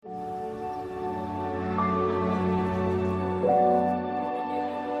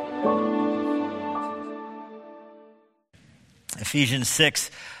Ephesians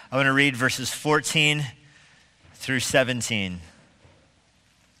 6, I want to read verses 14 through 17.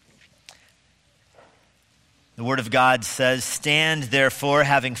 The Word of God says, "Stand therefore,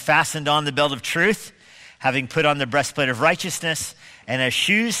 having fastened on the belt of truth, having put on the breastplate of righteousness, and as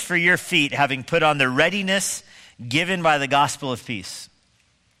shoes for your feet, having put on the readiness given by the gospel of peace.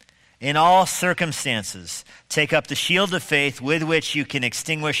 In all circumstances, take up the shield of faith with which you can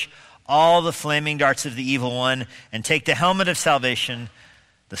extinguish all the flaming darts of the evil one, and take the helmet of salvation,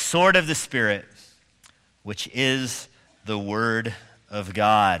 the sword of the Spirit, which is the Word of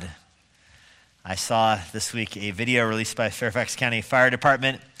God." I saw this week a video released by Fairfax County Fire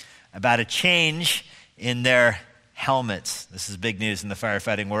Department about a change in their helmets. This is big news in the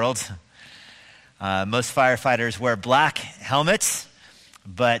firefighting world. Most firefighters wear black helmets,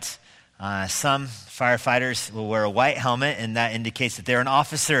 but some firefighters will wear a white helmet, and that indicates that they're an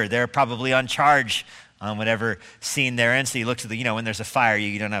officer. They're probably on charge on whatever scene they're in. So you look to when there's a fire,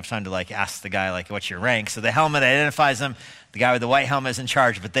 you don't have time to ask the guy what's your rank. So the helmet identifies them. The guy with the white helmet is in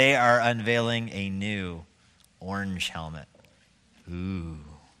charge, but they are unveiling a new orange helmet. Ooh.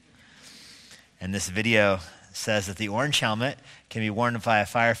 And this video says that the orange helmet can be worn by a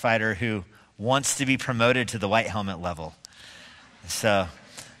firefighter who wants to be promoted to the white helmet level. So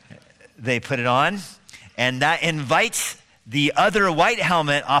they put it on, and that invites the other white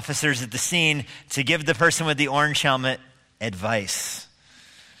helmet officers at the scene to give the person with the orange helmet advice.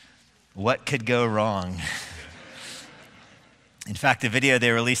 What could go wrong? In fact, the video they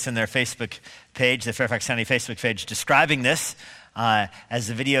released on their Facebook page, the Fairfax County Facebook page, describing this, as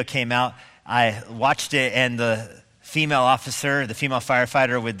the video came out, I watched it, and the female officer, the female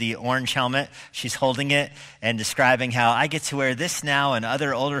firefighter with the orange helmet, she's holding it and describing how I get to wear this now, and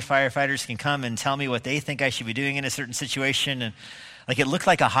other older firefighters can come and tell me what they think I should be doing in a certain situation. And it looked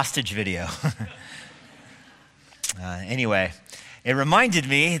like a hostage video. Anyway, it reminded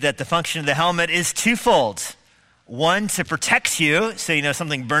me that the function of the helmet is twofold. One, to protect you, so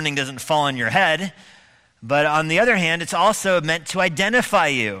something burning doesn't fall on your head. But on the other hand, it's also meant to identify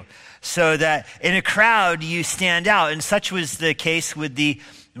you, so that in a crowd you stand out. And such was the case with the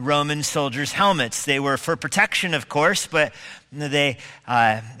Roman soldiers' helmets. They were for protection, of course, but they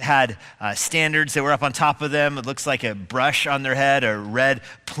had standards that were up on top of them. It looks like a brush on their head, a red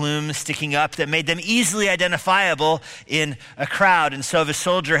plume sticking up that made them easily identifiable in a crowd. And so if a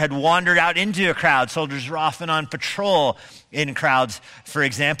soldier had wandered out into a crowd, soldiers were often on patrol in crowds, for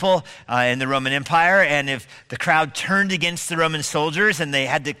example, in the Roman Empire. And if the crowd turned against the Roman soldiers and they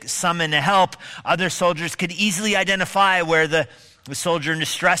had to summon help, other soldiers could easily identify where the soldier in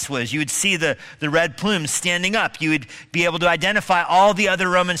distress was. You would see the red plume standing up. You would be able to identify all the other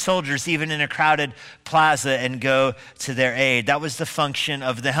Roman soldiers, even in a crowded plaza, and go to their aid. That was the function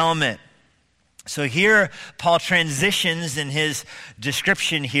of the helmet. So here, Paul transitions in his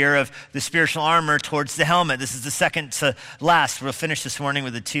description here of the spiritual armor towards the helmet. This is the second to last. We'll finish this morning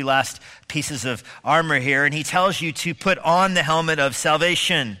with the two last pieces of armor here. And he tells you to put on the helmet of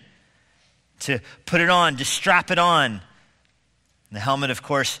salvation, to put it on, to strap it on. The helmet, of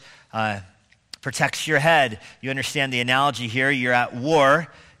course, protects your head. You understand the analogy here. You're at war.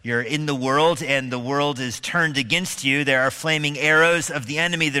 You're in the world, and the world is turned against you. There are flaming arrows of the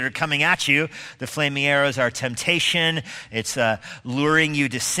enemy that are coming at you. The flaming arrows are temptation. It's luring you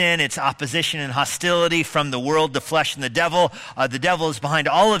to sin. It's opposition and hostility from the world, the flesh, and the devil. The devil is behind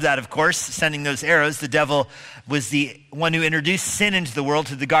all of that, of course, sending those arrows. The devil was the one who introduced sin into the world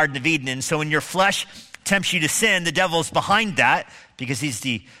through the Garden of Eden. And so when your flesh tempts you to sin, the devil's behind that, because he's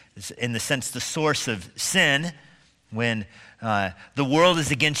in the sense, the source of sin. When the world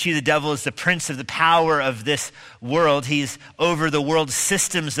is against you, the devil is the prince of the power of this world. He's over the world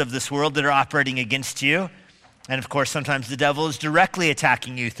systems of this world that are operating against you. And of course, sometimes the devil is directly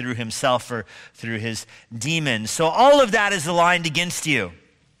attacking you through himself or through his demons. So all of that is aligned against you.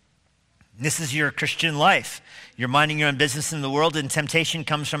 This is your Christian life. You're minding your own business in the world, and temptation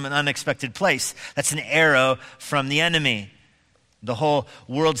comes from an unexpected place. That's an arrow from the enemy. The whole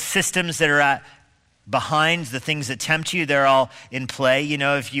world systems that are behind the things that tempt you, they're all in play.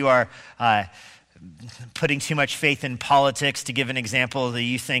 If you are putting too much faith in politics, to give an example, that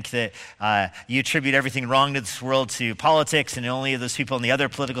you think that you attribute everything wrong to this world to politics, and only those people on the other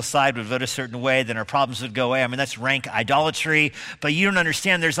political side would vote a certain way, then our problems would go away. I mean, that's rank idolatry. But you don't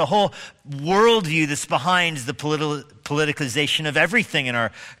understand, there's a whole worldview that's behind the politicalization of everything in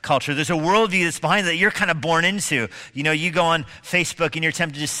our culture. There's a worldview that's behind that you're kind of born into. You go on Facebook and you're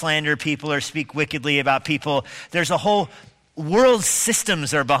tempted to slander people or speak wickedly about people. There's a whole world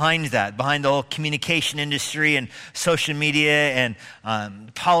systems are behind that, behind the whole communication industry and social media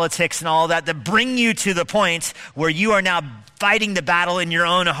and politics and all that bring you to the point where you are now fighting the battle in your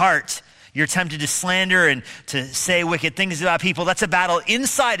own heart. You're tempted to slander and to say wicked things about people. That's a battle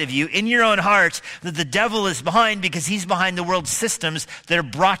inside of you, in your own heart, that the devil is behind because he's behind the world systems that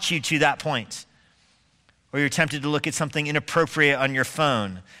have brought you to that point. Or you're tempted to look at something inappropriate on your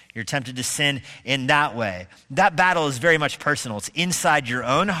phone. You're tempted to sin in that way. That battle is very much personal. It's inside your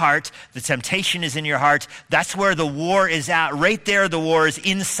own heart. The temptation is in your heart. That's where the war is at. Right there, the war is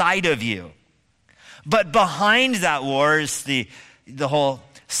inside of you. But behind that war is the whole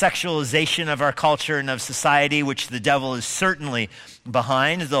sexualization of our culture and of society, which the devil is certainly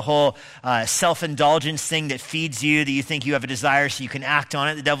behind. The whole self-indulgence thing that feeds you, that you think you have a desire so you can act on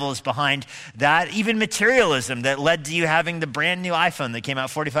it. The devil is behind that. Even materialism that led to you having the brand new iPhone that came out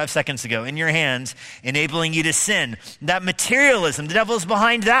 45 seconds ago in your hands, enabling you to sin. That materialism, the devil is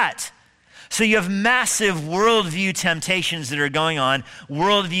behind that. So you have massive worldview temptations that are going on,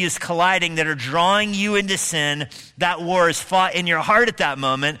 worldviews colliding that are drawing you into sin. That war is fought in your heart at that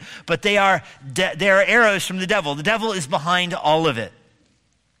moment, but they are arrows from the devil. The devil is behind all of it.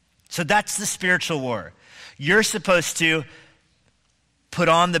 So that's the spiritual war. You're supposed to put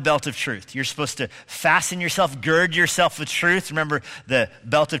on the belt of truth. You're supposed to fasten yourself, gird yourself with truth. Remember, the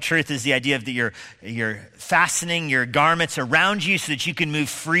belt of truth is the idea of that you're fastening your garments around you so that you can move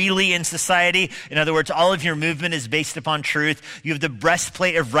freely in society. In other words, all of your movement is based upon truth. You have the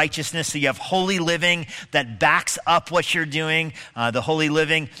breastplate of righteousness, so you have holy living that backs up what you're doing. The holy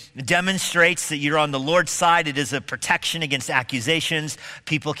living demonstrates that you're on the Lord's side. It is a protection against accusations.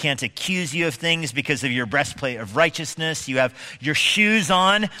 People can't accuse you of things because of your breastplate of righteousness. You have your shoes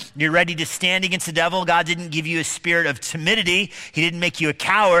on. You're ready to stand against the devil. God didn't give you a spirit of timidity. He didn't make you a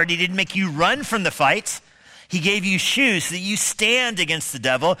coward. He didn't make you run from the fight. He gave you shoes so that you stand against the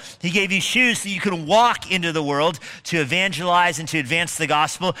devil. He gave you shoes so you can walk into the world to evangelize and to advance the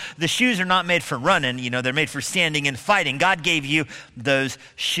gospel. The shoes are not made for running. They're made for standing and fighting. God gave you those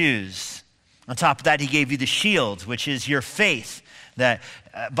shoes. On top of that, he gave you the shield, which is your faith. That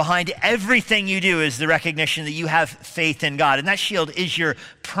behind everything you do is the recognition that you have faith in God. And that shield is your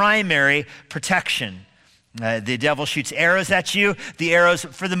primary protection. The devil shoots arrows at you. The arrows,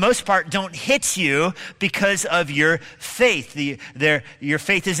 for the most part, don't hit you because of your faith. Your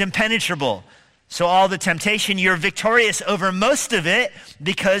faith is impenetrable. So all the temptation, you're victorious over most of it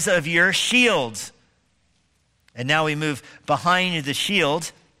because of your shield. And now we move behind the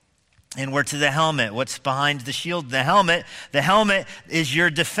shield. And we're to the helmet. What's behind the shield? The helmet. The helmet is your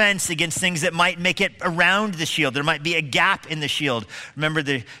defense against things that might make it around the shield. There might be a gap in the shield. Remember,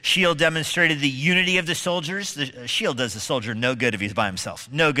 the shield demonstrated the unity of the soldiers. The shield does the soldier no good if he's by himself.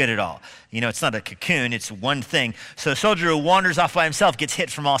 No good at all. It's not a cocoon. It's one thing. So a soldier who wanders off by himself gets hit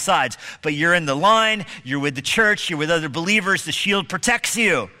from all sides. But you're in the line. You're with the church. You're with other believers. The shield protects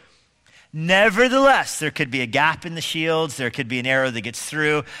you. Nevertheless, there could be a gap in the shields. There could be an arrow that gets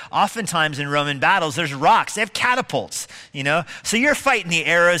through. Oftentimes in Roman battles, there's rocks. They have catapults, So you're fighting the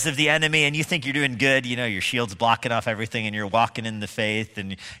arrows of the enemy and you think you're doing good. Your shield's blocking off everything and you're walking in the faith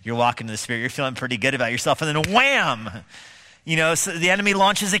and you're walking in the spirit. You're feeling pretty good about yourself. And then wham! So the enemy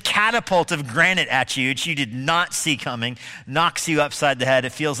launches a catapult of granite at you, which you did not see coming, knocks you upside the head.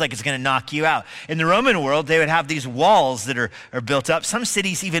 It feels like it's going to knock you out. In the Roman world, they would have these walls that are built up. Some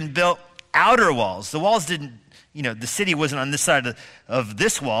cities even built outer walls. The walls didn't, the city wasn't on this side of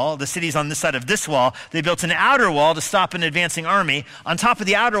this wall. The city's on this side of this wall. They built an outer wall to stop an advancing army. On top of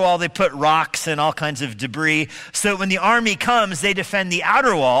the outer wall, they put rocks and all kinds of debris. So when the army comes, they defend the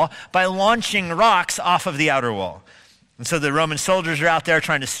outer wall by launching rocks off of the outer wall. And so the Roman soldiers are out there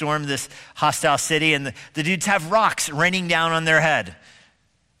trying to storm this hostile city, and the dudes have rocks raining down on their head.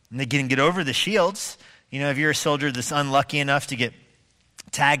 And they can get over the shields. If you're a soldier that's unlucky enough to get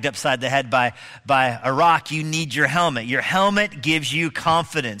tagged upside the head by a rock, you need your helmet. Your helmet gives you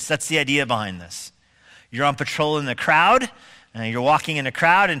confidence. That's the idea behind this. You're on patrol in the crowd, and you're walking in a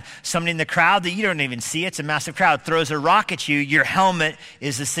crowd, and somebody in the crowd that you don't even see, it's a massive crowd, throws a rock at you. Your helmet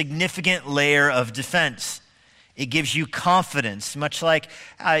is a significant layer of defense. It gives you confidence, much like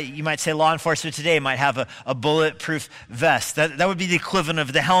you might say law enforcement today might have a bulletproof vest. That would be the equivalent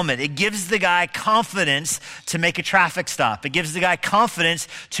of the helmet. It gives the guy confidence to make a traffic stop. It gives the guy confidence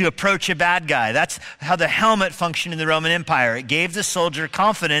to approach a bad guy. That's how the helmet functioned in the Roman Empire. It gave the soldier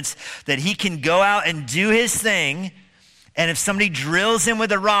confidence that he can go out and do his thing, and if somebody drills him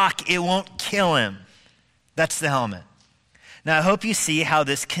with a rock, it won't kill him. That's the helmet. Now, I hope you see how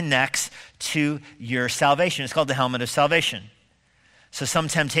this connects to your salvation. It's called the helmet of salvation. So some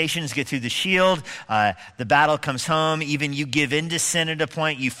temptations get through the shield. The battle comes home. Even you give in to sin at a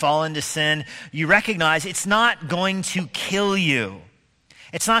point. You fall into sin. You recognize it's not going to kill you.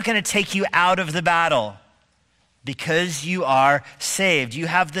 It's not going to take you out of the battle because you are saved. You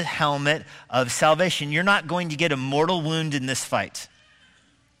have the helmet of salvation. You're not going to get a mortal wound in this fight.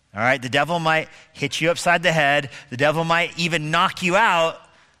 All right? The devil might hit you upside the head. The devil might even knock you out.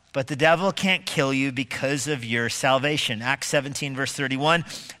 But the devil can't kill you because of your salvation. Acts 17, verse 31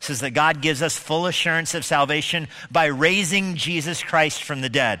 says that God gives us full assurance of salvation by raising Jesus Christ from the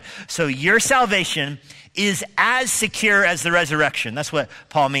dead. So your salvation is as secure as the resurrection. That's what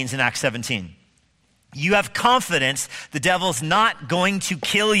Paul means in Acts 17. You have confidence the devil's not going to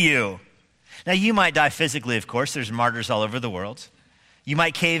kill you. Now, you might die physically, of course. There's martyrs all over the world. You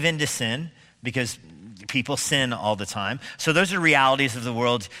might cave into sin because people sin all the time. So those are realities of the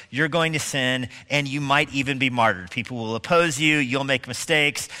world. You're going to sin, and you might even be martyred. People will oppose you. You'll make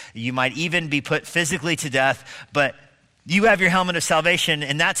mistakes. You might even be put physically to death. But you have your helmet of salvation.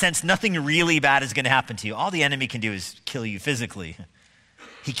 In that sense, nothing really bad is going to happen to you. All the enemy can do is kill you physically.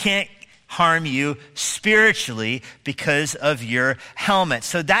 He can't harm you spiritually because of your helmet.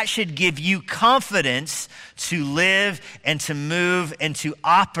 So that should give you confidence to live and to move and to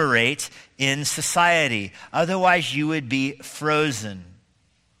operate in society. Otherwise, you would be frozen.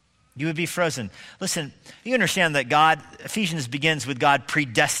 You would be frozen. Listen, you understand that Ephesians begins with God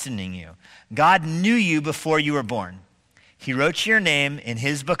predestining you. God knew you before you were born. He wrote your name in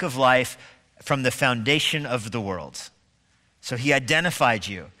his book of life from the foundation of the world. So he identified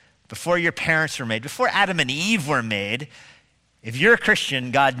you. Before your parents were made, before Adam and Eve were made, if you're a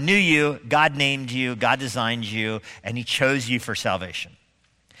Christian, God knew you, God named you, God designed you, and he chose you for salvation.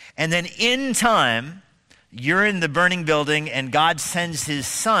 And then in time, you're in the burning building, and God sends his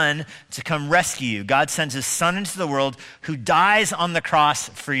son to come rescue you. God sends his son into the world who dies on the cross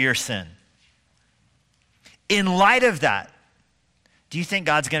for your sin. In light of that, do you think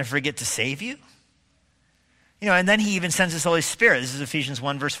God's going to forget to save you? You know, and then he even sends his Holy Spirit. This is Ephesians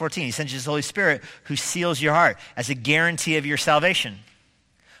 1, verse 14. He sends his Holy Spirit who seals your heart as a guarantee of your salvation.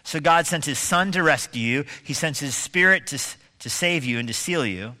 So God sent his son to rescue you. He sends his Spirit to save you and to seal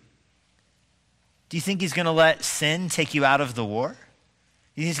you. Do you think he's going to let sin take you out of the war?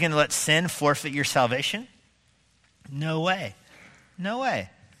 Do you think he's going to let sin forfeit your salvation? No way. No way.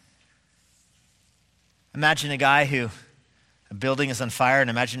 Imagine a building is on fire, and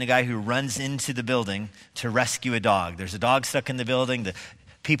imagine a guy who runs into the building to rescue a dog. There's a dog stuck in the building. The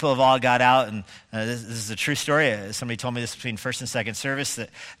people have all got out, and this is a true story. Somebody told me this between first and second service,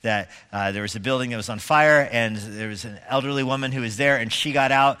 that there was a building that was on fire, and there was an elderly woman who was there, and she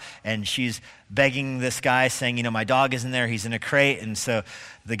got out, and she's begging this guy, saying, you know, my dog isn't there. He's in a crate. And so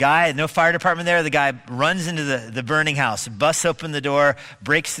the guy, no fire department there, the guy runs into the burning house, busts open the door,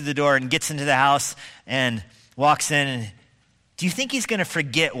 breaks through the door, and gets into the house, and walks in, and do you think he's going to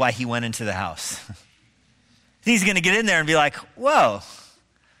forget why he went into the house? He's going to get in there and be like, whoa,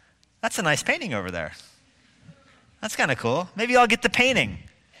 that's a nice painting over there. That's kind of cool. Maybe I'll get the painting.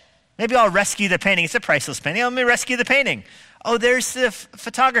 Maybe I'll rescue the painting. It's a priceless painting. Let me rescue the painting. Oh, there's the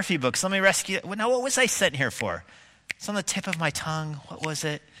photography books. Let me rescue it. Now, what was I sent here for? It's on the tip of my tongue. What was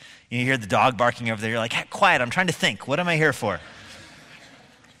it? You hear the dog barking over there. You're like, hey, quiet, I'm trying to think. What am I here for?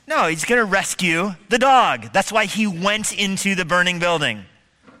 No, he's going to rescue the dog. That's why he went into the burning building.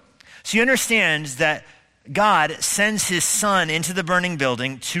 So you understand that God sends his son into the burning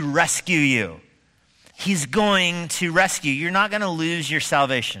building to rescue you. He's going to rescue. You're not going to lose your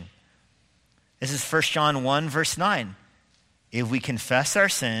salvation. This is 1 John 1, verse 9. If we confess our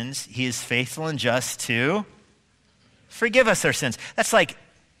sins, he is faithful and just to forgive us our sins. That's like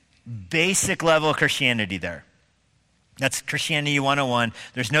basic level Christianity there. That's Christianity 101.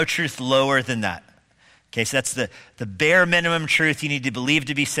 There's no truth lower than that. Okay, so that's the bare minimum truth you need to believe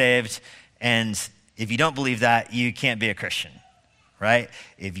to be saved. And if you don't believe that, you can't be a Christian, right?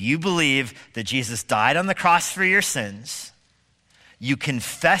 If you believe that Jesus died on the cross for your sins, you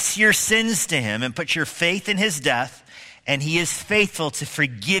confess your sins to him and put your faith in his death, and he is faithful to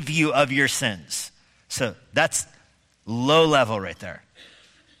forgive you of your sins. So that's low level right there.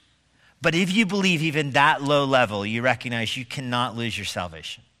 But if you believe even that low level, you recognize you cannot lose your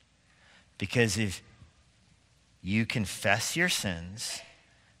salvation. Because if you confess your sins,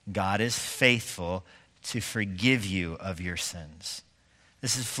 God is faithful to forgive you of your sins.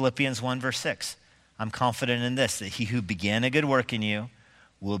 This is Philippians 1, verse 6. I'm confident in this, that he who began a good work in you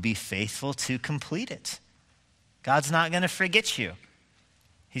will be faithful to complete it. God's not going to forget you.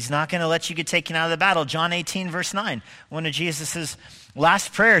 He's not going to let you get taken out of the battle. John 18, verse 9, one of Jesus'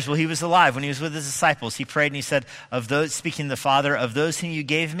 last prayers while he was alive, when he was with his disciples, he prayed and he said, of those, speaking to the Father, of those whom you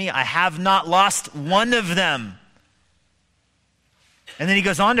gave me, I have not lost one of them. And then he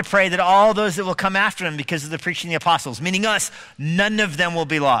goes on to pray that all those that will come after him because of the preaching of the apostles, meaning us, none of them will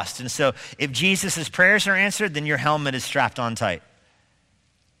be lost. And so if Jesus' prayers are answered, then your helmet is strapped on tight.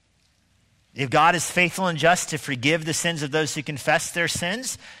 If God is faithful and just to forgive the sins of those who confess their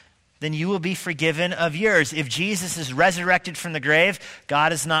sins, then you will be forgiven of yours. If Jesus is resurrected from the grave,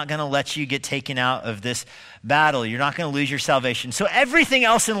 God is not going to let you get taken out of this battle. You're not going to lose your salvation. So everything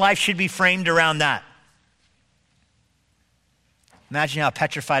else in life should be framed around that. Imagine how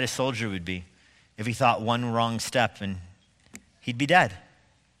petrified a soldier would be if he thought one wrong step and he'd be dead.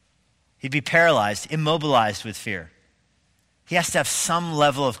 He'd be paralyzed, immobilized with fear. He has to have some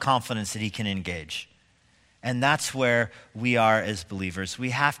level of confidence that he can engage. And that's where we are as believers. We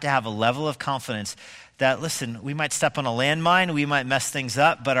have to have a level of confidence that, listen, we might step on a landmine, we might mess things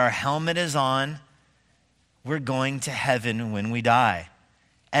up, but our helmet is on. We're going to heaven when we die.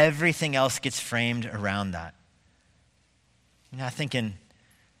 Everything else gets framed around that. I think in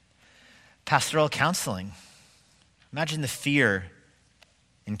pastoral counseling, imagine the fear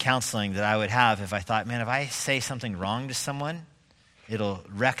in counseling that I would have if I thought, man, if I say something wrong to someone, it'll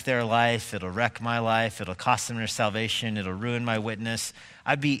wreck their life, it'll wreck my life, it'll cost them their salvation, it'll ruin my witness.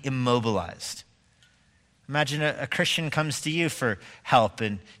 I'd be immobilized. Imagine a Christian comes to you for help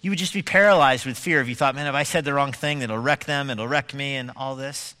and you would just be paralyzed with fear if you thought, man, if I said the wrong thing, it'll wreck them, it'll wreck me and all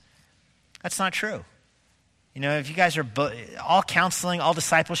this. That's not true. If you guys are, all counseling, all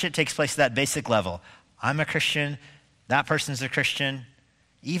discipleship takes place at that basic level. I'm a Christian, that person's a Christian.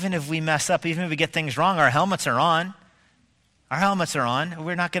 Even if we mess up, even if we get things wrong, our helmets are on. Our helmets are on.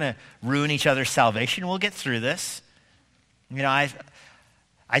 We're not going to ruin each other's salvation. We'll get through this.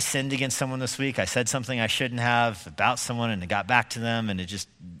 I sinned against someone this week. I said something I shouldn't have about someone and it got back to them and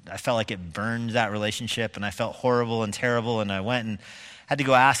I felt like it burned that relationship and I felt horrible and terrible and I went and had to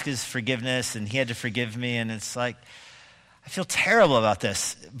go ask his forgiveness and he had to forgive me and it's like, I feel terrible about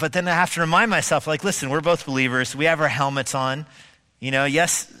this. But then I have to remind myself, listen, we're both believers. We have our helmets on.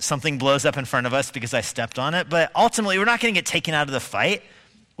 Yes, something blows up in front of us because I stepped on it, but ultimately we're not going to get taken out of the fight.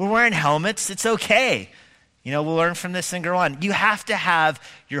 We're wearing helmets. It's okay. We'll learn from this and go on. You have to have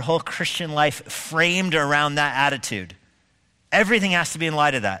your whole Christian life framed around that attitude. Everything has to be in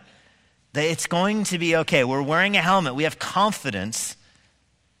light of that. That it's going to be okay. We're wearing a helmet. We have confidence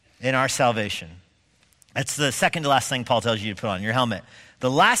in our salvation. That's the second to last thing Paul tells you to put on, your helmet.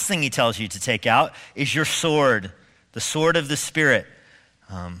 The last thing he tells you to take out is your sword, the sword of the Spirit,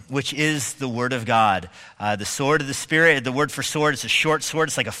 which is the word of God. The sword of the Spirit, the word for sword, it's a short sword.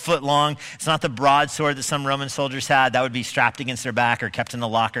 It's like a foot long. It's not the broad sword that some Roman soldiers had. That would be strapped against their back or kept in a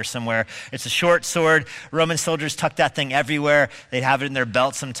locker somewhere. It's a short sword. Roman soldiers tucked that thing everywhere. They'd have it in their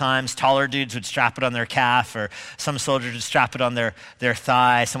belt sometimes. Taller dudes would strap it on their calf, or some soldiers would strap it on their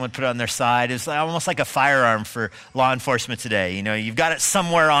thigh. Some would put it on their side. It's almost like a firearm for law enforcement today. You've got it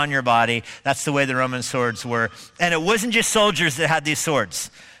somewhere on your body. That's the way the Roman swords were. And it wasn't just soldiers that had these swords.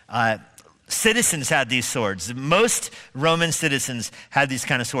 Citizens had these swords. Most Roman citizens had these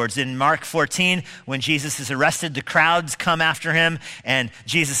kind of swords. In Mark 14, when Jesus is arrested, the crowds come after him, and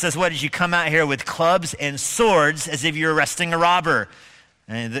Jesus says, what, did you come out here with clubs and swords as if you're arresting a robber?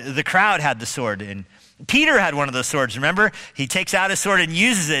 And the crowd had the sword, and Peter had one of those swords, remember? He takes out his sword and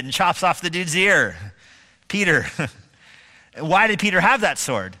uses it and chops off the dude's ear. Peter. Why did Peter have that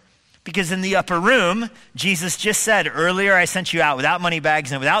sword? Because in the upper room, Jesus just said, earlier I sent you out without money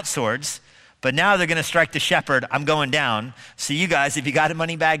bags and without swords, but now they're going to strike the shepherd. I'm going down. So you guys, if you got a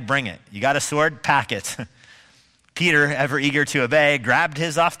money bag, bring it. You got a sword, pack it. Peter, ever eager to obey, grabbed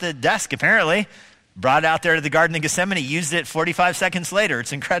his off the desk, apparently, brought it out there to the Garden of Gethsemane, used it 45 seconds later.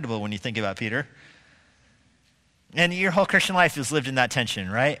 It's incredible when you think about Peter. And your whole Christian life is lived in that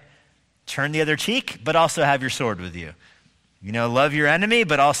tension, right? Turn the other cheek, but also have your sword with you. Love your enemy,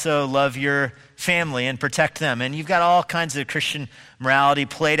 but also love your family and protect them. And you've got all kinds of Christian morality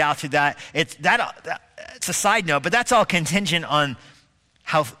played out through that. It's a side note, but that's all contingent on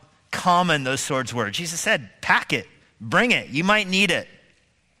how common those swords were. Jesus said, pack it, bring it. You might need it.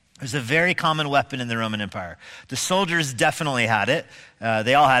 It was a very common weapon in the Roman Empire. The soldiers definitely had it.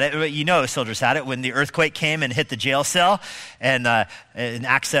 They all had it. Soldiers had it when the earthquake came and hit the jail cell. And in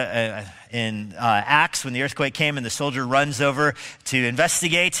Acts, when the earthquake came and the soldier runs over to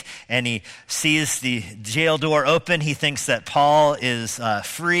investigate and he sees the jail door open, he thinks that Paul is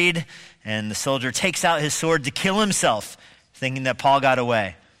freed. And the soldier takes out his sword to kill himself, thinking that Paul got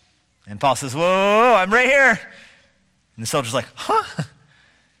away. And Paul says, whoa, I'm right here. And the soldier's like, huh?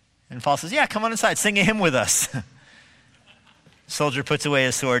 And Paul says, yeah, come on inside, sing a hymn with us. Soldier puts away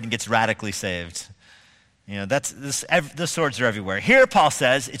his sword and gets radically saved. The swords are everywhere. Here Paul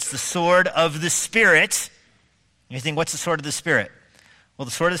says it's the sword of the Spirit. And you think, what's the sword of the Spirit? Well,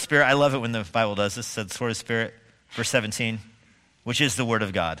 the sword of the Spirit, I love it when the Bible does this. It said the sword of the Spirit, verse 17, which is the word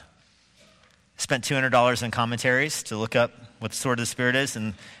of God. Spent $200 on commentaries to look up what the sword of the Spirit is,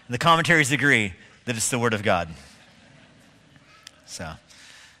 and the commentaries agree that it's the word of God. So,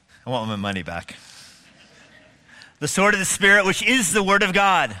 I want my money back. The sword of the Spirit, which is the word of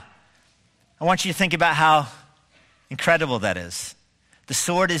God. I want you to think about how incredible that is. The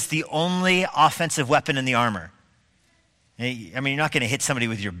sword is the only offensive weapon in the armor. I mean, you're not going to hit somebody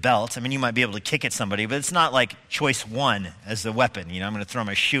with your belt. I mean, you might be able to kick at somebody, but it's not like choice one as the weapon. I'm going to throw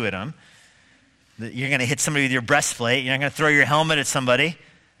my shoe at them. You're going to hit somebody with your breastplate. You're not going to throw your helmet at somebody.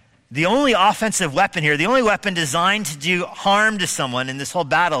 The only offensive weapon here, the only weapon designed to do harm to someone in this whole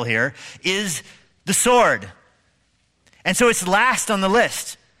battle here is the sword. And so it's last on the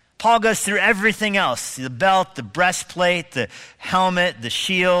list. Paul goes through everything else, the belt, the breastplate, the helmet, the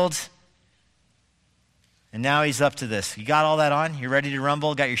shield. And now he's up to this. You got all that on? You're ready to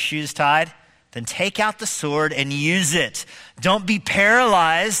rumble? Got your shoes tied? Then take out the sword and use it. Don't be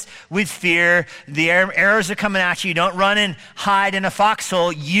paralyzed with fear. The arrows are coming at you. Don't run and hide in a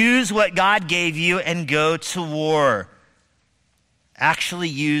foxhole. Use what God gave you and go to war. Actually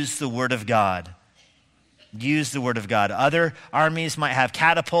use the word of God. Use the word of God. Other armies might have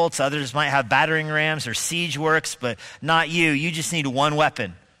catapults. Others might have battering rams or siege works, but not you. You just need one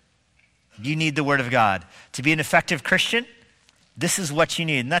weapon. You need the word of God. To be an effective Christian, this is what you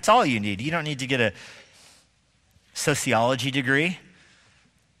need, and that's all you need. You don't need to get a sociology degree.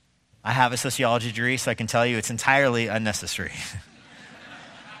 I have a sociology degree, so I can tell you it's entirely unnecessary.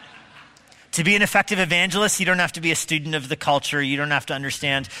 To be an effective evangelist, you don't have to be a student of the culture. You don't have to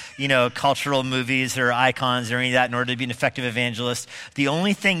understand, cultural movies or icons or any of that in order to be an effective evangelist. The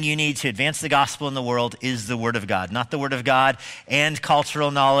only thing you need to advance the gospel in the world is the word of God. Not the word of God and cultural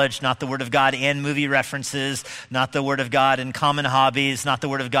knowledge, not the word of God and movie references, not the word of God and common hobbies, not the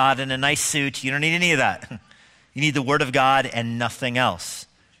word of God and a nice suit. You don't need any of that. You need the word of God and nothing else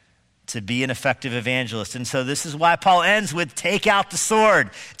to be an effective evangelist. And so this is why Paul ends with take out the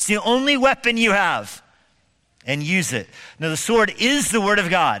sword. It's the only weapon you have, and use it. Now the sword is the word of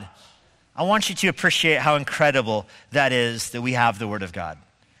God. I want you to appreciate how incredible that is that we have the word of God.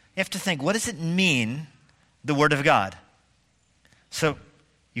 You have to think, what does it mean, the word of God? So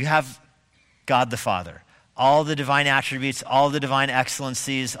you have God the Father, all the divine attributes, all the divine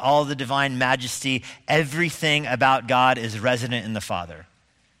excellencies, all the divine majesty, everything about God is resident in the Father.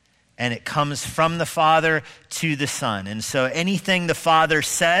 And it comes from the Father to the Son. And so anything the Father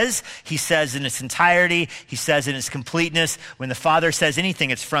says, he says in its entirety, he says in its completeness. When the Father says anything,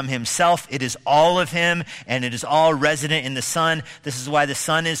 it's from himself. It is all of him, and it is all resident in the Son. This is why the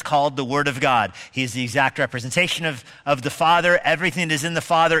Son is called the Word of God. He is the exact representation of the Father. Everything that is in the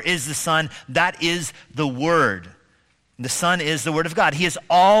Father is the Son. That is the Word. The Son is the Word of God. He is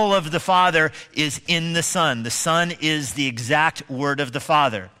all of the Father is in the Son. The Son is the exact Word of the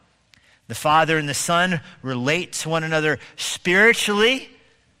Father. The Father and the Son relate to one another spiritually,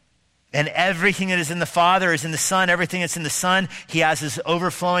 and everything that is in the Father is in the Son. Everything that's in the Son, he has is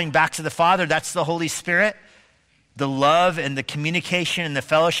overflowing back to the Father. That's the Holy Spirit. The love and the communication and the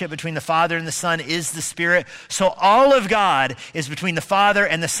fellowship between the Father and the Son is the Spirit. So all of God is between the Father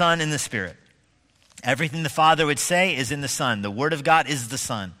and the Son and the Spirit. Everything the Father would say is in the Son. The Word of God is the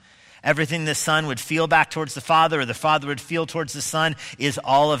Son. Everything the Son would feel back towards the Father, or the Father would feel towards the Son, is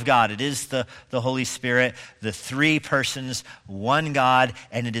all of God. It is the Holy Spirit, the three persons, one God,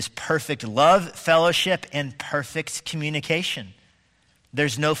 and it is perfect love, fellowship, and perfect communication.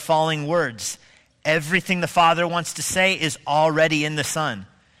 There's no falling words. Everything the Father wants to say is already in the Son.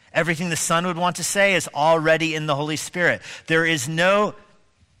 Everything the Son would want to say is already in the Holy Spirit. There is no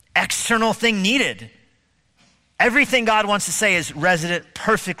external thing needed. Everything God wants to say is resident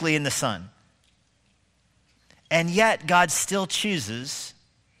perfectly in the Son. And yet God still chooses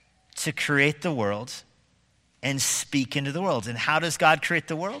to create the world and speak into the world. And how does God create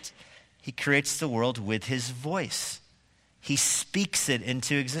the world? He creates the world with his voice. He speaks it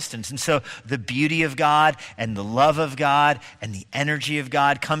into existence. And so the beauty of God and the love of God and the energy of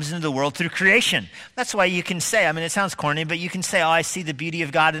God comes into the world through creation. That's why you can say, it sounds corny, but you can say, I see the beauty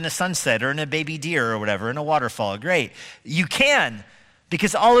of God in a sunset or in a baby deer or whatever, in a waterfall. Great. You can,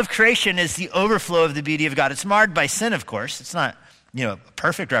 because all of creation is the overflow of the beauty of God. It's marred by sin, of course. It's not, a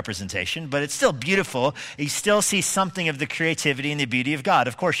perfect representation, but it's still beautiful. You still see something of the creativity and the beauty of God.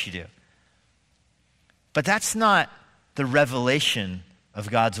 Of course you do. But that's not the revelation of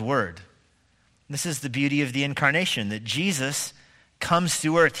God's word. This is the beauty of the incarnation, that Jesus comes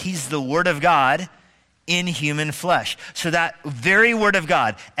to earth. He's the Word of God in human flesh. So that very Word of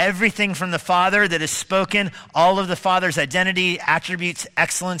God, everything from the Father that is spoken, all of the Father's identity, attributes,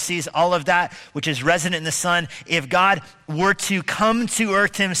 excellencies, all of that which is resident in the Son, if God were to come to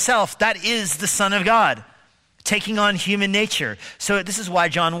earth himself, that is the Son of God, taking on human nature. So this is why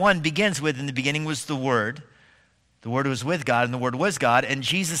John 1 begins with, in the beginning was the Word was with God, and the Word was God, and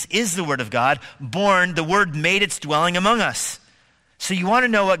Jesus is the Word of God, born, the Word made its dwelling among us. So you want to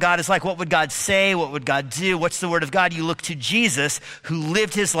know what God is like. What would God say? What would God do? What's the Word of God? You look to Jesus, who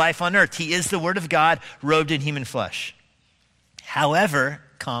lived his life on earth. He is the Word of God, robed in human flesh. However,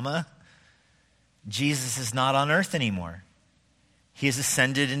 Jesus is not on earth anymore. He has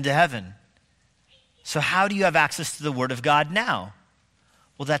ascended into heaven. So how do you have access to the Word of God now?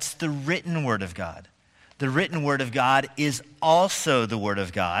 Well, that's the written Word of God. The written Word of God is also the Word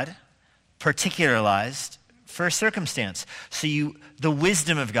of God, particularized for a circumstance. So the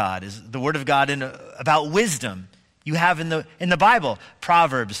wisdom of God is the Word of God about wisdom. You have in the Bible,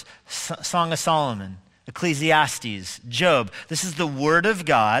 Proverbs, Song of Solomon, Ecclesiastes, Job. This is the Word of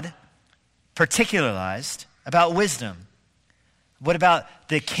God, particularized about wisdom. What about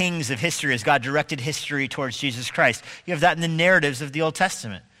the kings of history as God directed history towards Jesus Christ? You have that in the narratives of the Old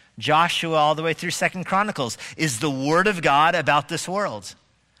Testament. Joshua all the way through 2 Chronicles is the Word of God about this world.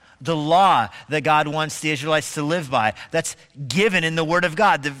 The law that God wants the Israelites to live by, that's given in the Word of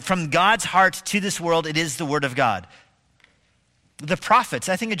God. From God's heart to this world, it is the Word of God. The prophets,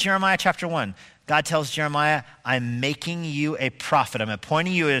 I think of Jeremiah chapter 1. God tells Jeremiah, I'm making you a prophet. I'm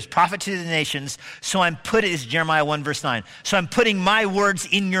appointing you as prophet to the nations. So is Jeremiah 1 verse 9. So I'm putting my words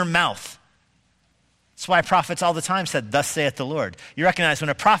in your mouth. That's why prophets all the time said, thus saith the Lord. You recognize when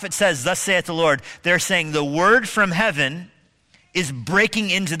a prophet says, thus saith the Lord, they're saying the word from heaven is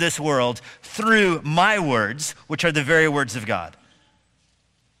breaking into this world through my words, which are the very words of God.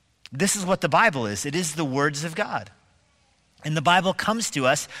 This is what the Bible is. It is the words of God. And the Bible comes to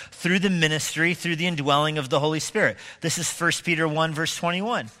us through the ministry, through the indwelling of the Holy Spirit. This is 1 Peter 1 verse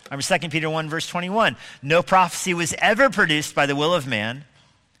 21. Or 2 Peter 1 verse 21. No prophecy was ever produced by the will of man,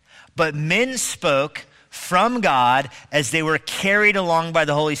 but men spoke from God as they were carried along by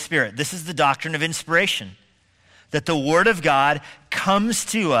the Holy Spirit. This is the doctrine of inspiration, that the Word of God comes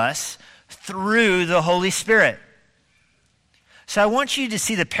to us through the Holy Spirit. So I want you to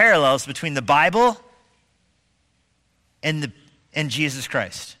see the parallels between the Bible and Jesus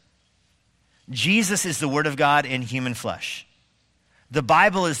Christ. Jesus is the Word of God in human flesh. The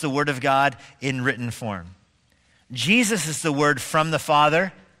Bible is the Word of God in written form. Jesus is the Word from the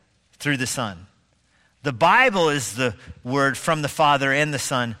Father through the Son. The Bible is the Word from the Father and the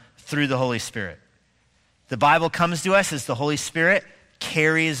Son through the Holy Spirit. The Bible comes to us as the Holy Spirit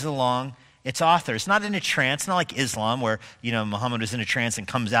carries along its author. It's not in a trance, not like Islam where, Muhammad was in a trance and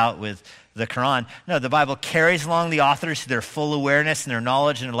comes out with the Quran. No, the Bible carries along the authors to their full awareness and their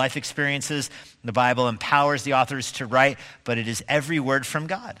knowledge and their life experiences. The Bible empowers the authors to write, but it is every word from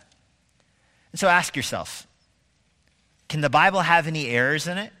God. And so ask yourself, can the Bible have any errors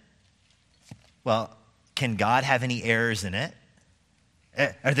in it? Well, can God have any errors in it?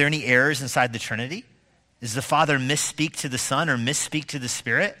 Are there any errors inside the Trinity? Does the Father misspeak to the Son or misspeak to the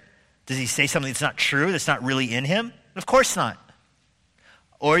Spirit? Does he say something that's not true, that's not really in him? Of course not.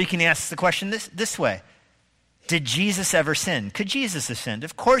 Or you can ask the question this way. Did Jesus ever sin? Could Jesus have sinned?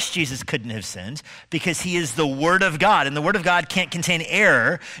 Of course Jesus couldn't have sinned because he is the Word of God, and the Word of God can't contain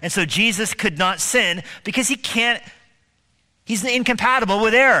error, and so Jesus could not sin because he's incompatible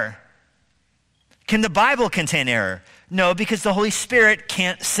with error. Can the Bible contain error? No, because the Holy Spirit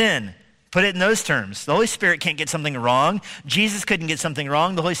can't sin. Put it in those terms. The Holy Spirit can't get something wrong. Jesus couldn't get something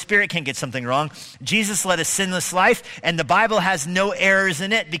wrong. The Holy Spirit can't get something wrong. Jesus led a sinless life, and the Bible has no errors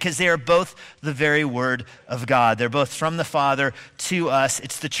in it because they are both the very Word of God. They're both from the Father to us.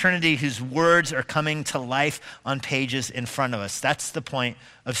 It's the Trinity whose words are coming to life on pages in front of us. That's the point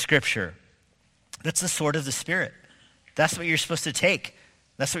of Scripture. That's the sword of the Spirit. That's what you're supposed to take.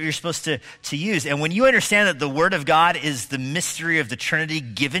 That's what you're supposed to use. And when you understand that the Word of God is the mystery of the Trinity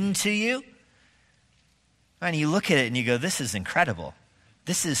given to you, and you look at it and you go, this is incredible.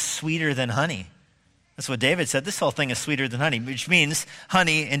 This is sweeter than honey. That's what David said. This whole thing is sweeter than honey, which means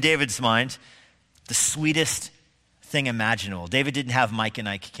honey, in David's mind, the sweetest thing imaginable. David didn't have Mike and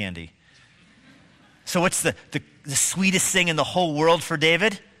Ike candy. So what's the sweetest thing in the whole world for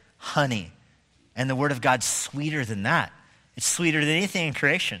David? Honey. And the Word of God's sweeter than that. It's sweeter than anything in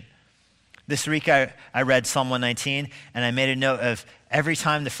creation. This week I read Psalm 119, and I made a note of every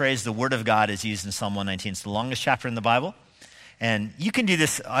time the phrase the Word of God is used in Psalm 119. It's the longest chapter in the Bible. And you can do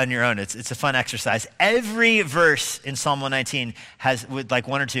this on your own. It's a fun exercise. Every verse in Psalm 119 has, with like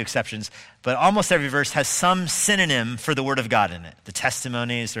one or two exceptions, but almost every verse has some synonym for the word of God in it. The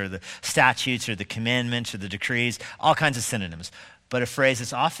testimonies or the statutes or the commandments or the decrees, all kinds of synonyms. But a phrase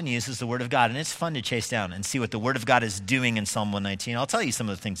that's often used is the word of God, and it's fun to chase down and see what the word of God is doing in Psalm 119. I'll tell you some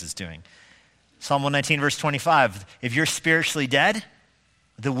of the things it's doing. Psalm 119, verse 25, if you're spiritually dead,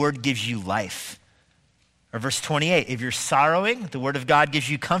 the word gives you life. Or verse 28, if you're sorrowing, the word of God gives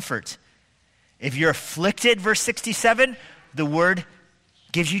you comfort. If you're afflicted, verse 67, the word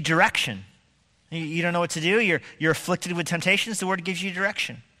gives you direction. You don't know what to do, you're afflicted with temptations, the word gives you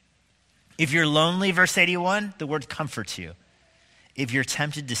direction. If you're lonely, verse 81, the word comforts you. If you're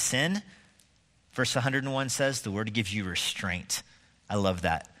tempted to sin, verse 101 says, the word gives you restraint. I love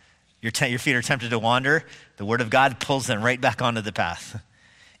that. Your feet are tempted to wander, the word of God pulls them right back onto the path.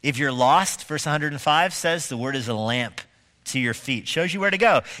 If you're lost, verse 105 says, the word is a lamp to your feet, shows you where to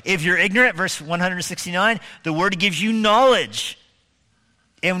go. If you're ignorant, verse 169, the word gives you knowledge.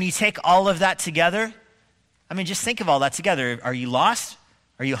 And when you take all of that together, I mean, just think of all that together. Are you lost?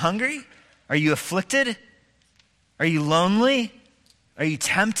 Are you hungry? Are you afflicted? Are you lonely? Are you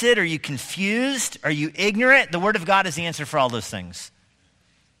tempted? Are you confused? Are you ignorant? The word of God is the answer for all those things.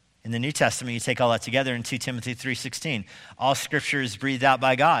 In the New Testament, you take all that together in 2 Timothy 3:16. All scripture is breathed out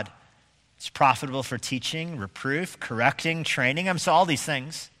by God. It's profitable for teaching, reproof, correcting, training. So all these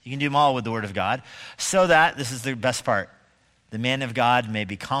things, you can do them all with the word of God. So that, this is the best part, the man of God may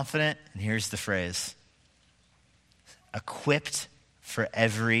be confident, and here's the phrase, equipped for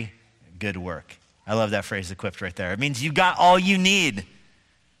every good work. I love that phrase, equipped, right there. It means you got all you need.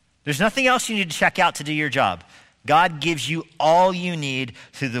 There's nothing else you need to check out to do your job. God gives you all you need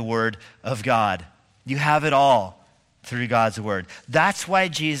through the word of God. You have it all through God's word. That's why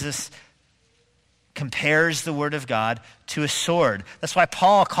Jesus compares the word of God to a sword. That's why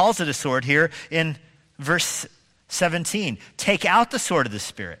Paul calls it a sword here in verse 17. Take out the sword of the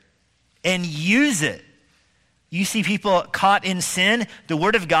Spirit and use it. You see people caught in sin, the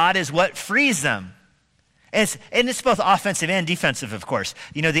word of God is what frees them. And it's both offensive and defensive, of course.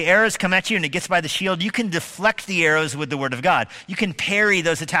 You know, the arrows come at you and it gets by the shield. You can deflect the arrows with the word of God. You can parry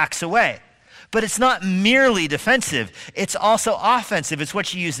those attacks away. But it's not merely defensive. It's also offensive. It's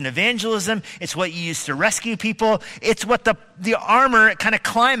what you use in evangelism. It's what you use to rescue people. It's what the armor kind of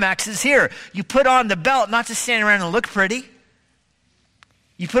climaxes here. You put on the belt not to stand around and look pretty.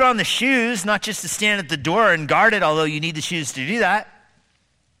 You put on the shoes not just to stand at the door and guard it, although you need the shoes to do that.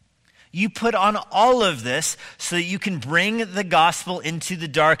 You put on all of this so that you can bring the gospel into the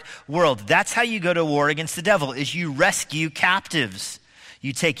dark world. That's how you go to war against the devil, is you rescue captives.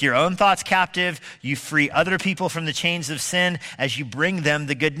 You take your own thoughts captive. You free other people from the chains of sin as you bring them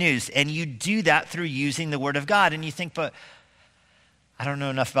the good news. And you do that through using the word of God. And you think, but I don't know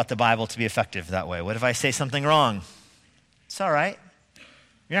enough about the Bible to be effective that way. What if I say something wrong? It's all right.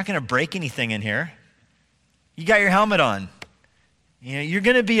 You're not going to break anything in here. You got your helmet on. You know, you're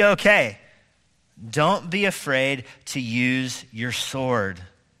going to be okay. Don't be afraid to use your sword.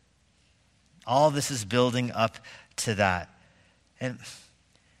 All this is building up to that. And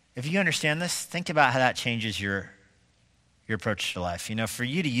if you understand this, think about how that changes your approach to life. You know, for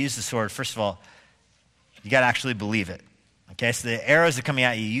you to use the sword, first of all, you got to actually believe it. Okay, so the arrows are coming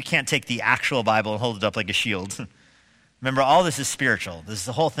at you. You can't take the actual Bible and hold it up like a shield. Remember, all this is spiritual.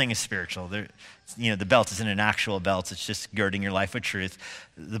 The whole thing is spiritual. The belt isn't an actual belt. It's just girding your life with truth.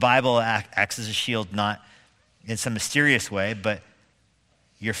 The Bible acts as a shield, not in some mysterious way, but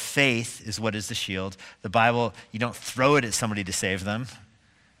your faith is what is the shield. The Bible, you don't throw it at somebody to save them.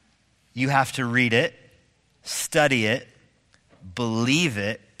 You have to read it, study it, believe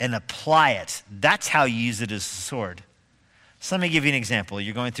it, and apply it. That's how you use it as a sword. So let me give you an example.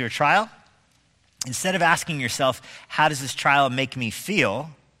 You're going through a trial. Instead of asking yourself, how does this trial make me feel?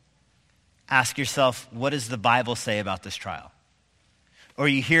 Ask yourself, what does the Bible say about this trial? Or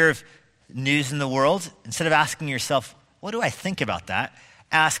you hear of news in the world. Instead of asking yourself, what do I think about that?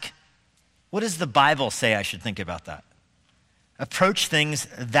 Ask, what does the Bible say I should think about that? Approach things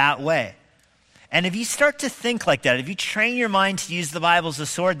that way. And if you start to think like that, if you train your mind to use the Bible as a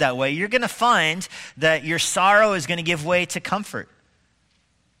sword that way, you're going to find that your sorrow is going to give way to comfort.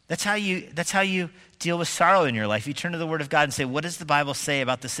 That's how you deal with sorrow in your life. You turn to the Word of God and say, what does the Bible say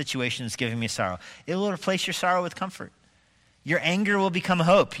about the situation that's giving me sorrow? It will replace your sorrow with comfort. Your anger will become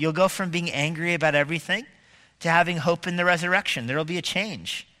hope. You'll go from being angry about everything to having hope in the resurrection. There will be a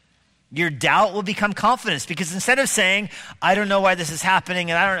change. Your doubt will become confidence, because instead of saying, I don't know why this is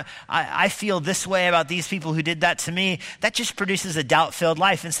happening, and I feel this way about these people who did that to me, that just produces a doubt-filled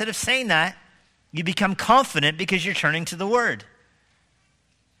life. Instead of saying that, you become confident because you're turning to the Word.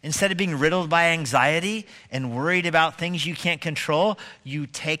 Instead of being riddled by anxiety and worried about things you can't control, you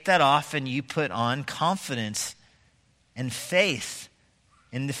take that off and you put on confidence and faith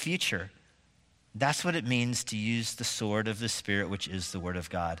in the future. That's what it means to use the sword of the Spirit, which is the Word of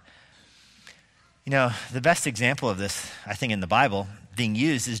God. You know, the best example of this, I think, in the Bible being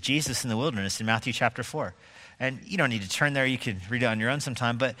used is Jesus in the wilderness in Matthew chapter 4. And you don't need to turn there. You can read it on your own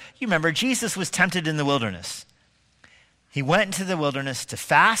sometime. But you remember, Jesus was tempted in the wilderness. He went into the wilderness to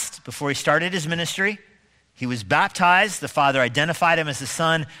fast before he started his ministry. He was baptized. The Father identified him as the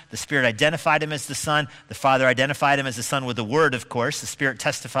Son. The Spirit identified him as the Son. The Father identified him as the Son with the Word, of course. The Spirit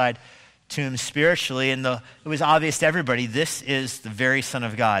testified to him spiritually, and it was obvious to everybody, this is the very Son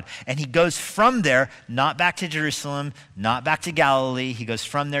of God. And he goes from there, not back to Jerusalem, not back to Galilee. He goes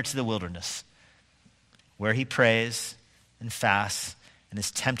from there to the wilderness, where he prays and fasts and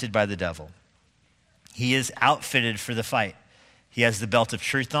is tempted by the devil. He is outfitted for the fight. He has the belt of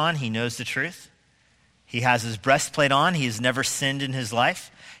truth on. He knows the truth. He has his breastplate on. He has never sinned in his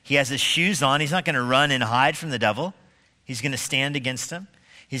life. He has his shoes on. He's not going to run and hide from the devil. He's going to stand against him.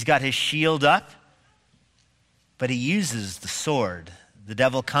 He's got his shield up, but he uses the sword. The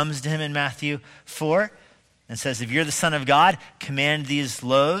devil comes to him in Matthew 4 and says, if you're the Son of God, command these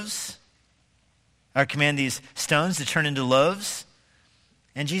stones to turn into loaves.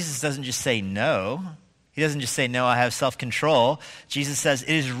 And Jesus doesn't just say no. He doesn't just say, no, I have self-control. Jesus says,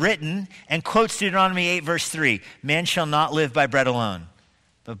 it is written, and quotes Deuteronomy 8, verse 3, man shall not live by bread alone,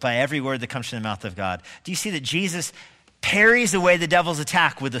 but by every word that comes from the mouth of God. Do you see that Jesus parries away the devil's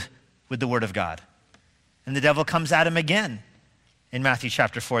attack with the word of God? And the devil comes at him again in Matthew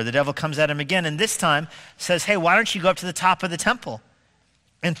chapter 4. The devil comes at him again, and this time says, hey, why don't you go up to the top of the temple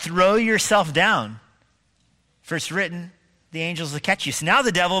and throw yourself down? For it's written, the angels will catch you. So now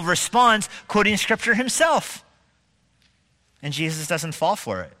the devil responds, quoting scripture himself. And Jesus doesn't fall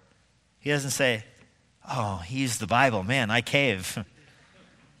for it. He doesn't say, oh, he used the Bible. Man, I cave.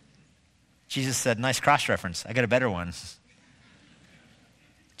 Jesus said, nice cross-reference. I got a better one.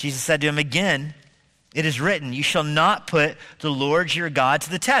 Jesus said to him again, it is written, you shall not put the Lord your God to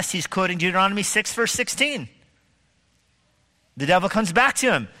the test. He's quoting Deuteronomy 6, verse 16. The devil comes back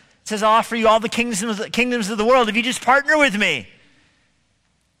to him. It says, I'll offer you all the kingdoms of the world if you just partner with me.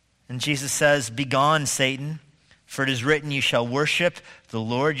 And Jesus says, begone, Satan, for it is written, you shall worship the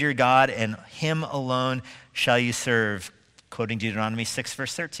Lord your God, and him alone shall you serve. Quoting Deuteronomy 6,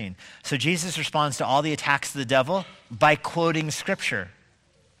 verse 13. So Jesus responds to all the attacks of the devil by quoting scripture.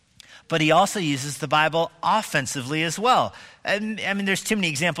 But he also uses the Bible offensively as well. And, I mean, there's too many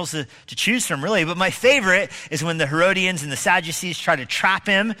examples to choose from, really. But my favorite is when the Herodians and the Sadducees try to trap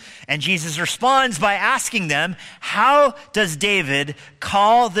him, and Jesus responds by asking them, how does David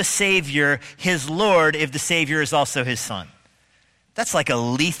call the Savior his Lord if the Savior is also his son? That's like a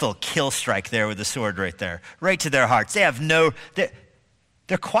lethal kill strike there with the sword right there, right to their hearts. They have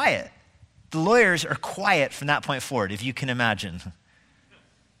they're quiet. The lawyers are quiet from that point forward, if you can imagine.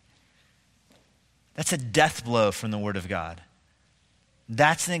 That's a death blow from the Word of God.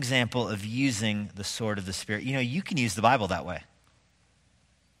 That's an example of using the sword of the Spirit. You know, you can use the Bible that way.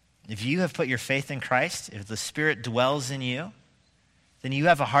 If you have put your faith in Christ, if the Spirit dwells in you, then you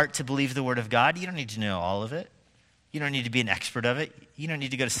have a heart to believe the Word of God. You don't need to know all of it. You don't need to be an expert of it. You don't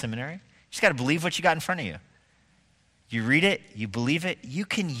need to go to seminary. You just got to believe what you got in front of you. You read it, you believe it, you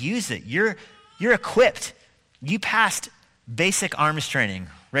can use it. You're equipped. You passed basic arms training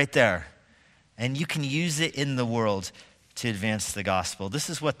right there. And you can use it in the world to advance the gospel. This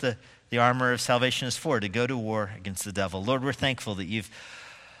is what the armor of salvation is for, to go to war against the devil. Lord, we're thankful that you've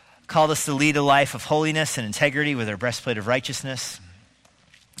called us to lead a life of holiness and integrity with our breastplate of righteousness.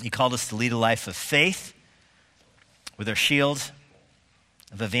 You called us to lead a life of faith with our shield,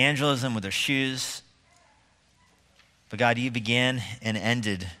 of evangelism with our shoes. But God, you began and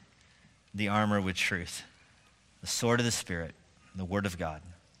ended the armor with truth, the sword of the Spirit, the Word of God.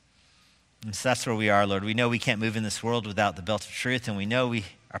 And so that's where we are, Lord. We know we can't move in this world without the belt of truth, and we know we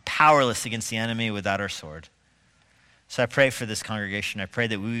are powerless against the enemy without our sword. So I pray for this congregation. I pray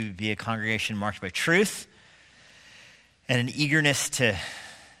that we would be a congregation marked by truth and an eagerness to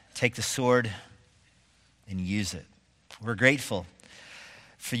take the sword and use it. We're grateful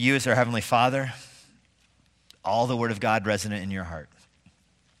for you as our Heavenly Father, all the Word of God resonant in your heart.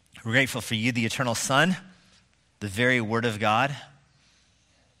 We're grateful for you, the eternal Son, the very Word of God.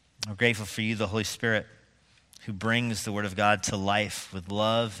 We're grateful for you, the Holy Spirit, who brings the Word of God to life with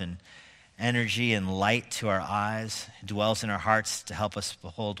love and energy and light to our eyes, who dwells in our hearts to help us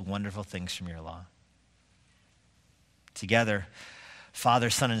behold wonderful things from your law. Together, Father,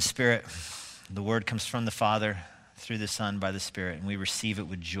 Son, and Spirit, the Word comes from the Father through the Son by the Spirit, and we receive it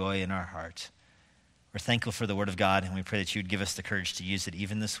with joy in our heart. We're thankful for the word of God, and we pray that you would give us the courage to use it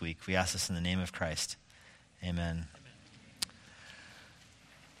even this week. We ask this in the name of Christ. Amen.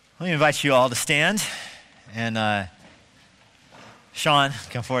 Let me invite you all to stand. And Sean,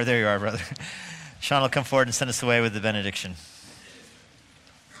 come forward. There you are, brother. Sean will come forward and send us away with the benediction.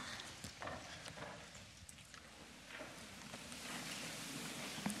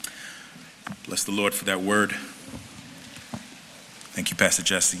 Bless the Lord for that word. Thank you, Pastor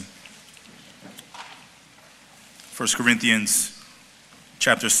Jesse. 1 Corinthians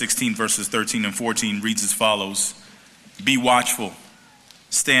chapter 16, verses 13 and 14 reads as follows. Be watchful,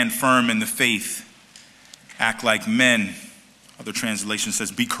 stand firm in the faith, act like men. Other translation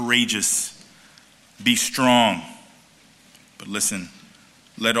says, be courageous, be strong. But listen,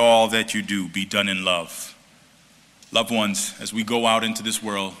 let all that you do be done in love. Loved ones, as we go out into this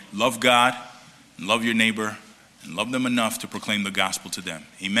world, love God, love your neighbor, and love them enough to proclaim the gospel to them.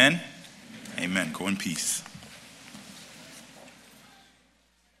 Amen? Amen. Go in peace.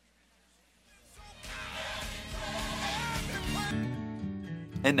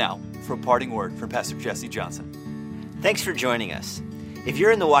 And now, for a parting word from Pastor Jesse Johnson. Thanks for joining us. If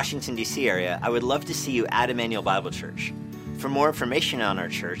you're in the Washington, D.C. area, I would love to see you at Emmanuel Bible Church. For more information on our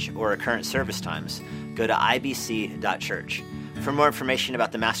church or our current service times, go to ibc.church. For more information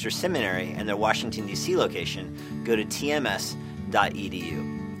about the Master's Seminary and their Washington, D.C. location, go to tms.edu.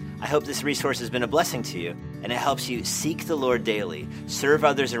 I hope this resource has been a blessing to you, and it helps you seek the Lord daily, serve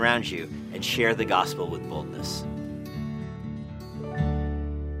others around you, and share the gospel with boldness.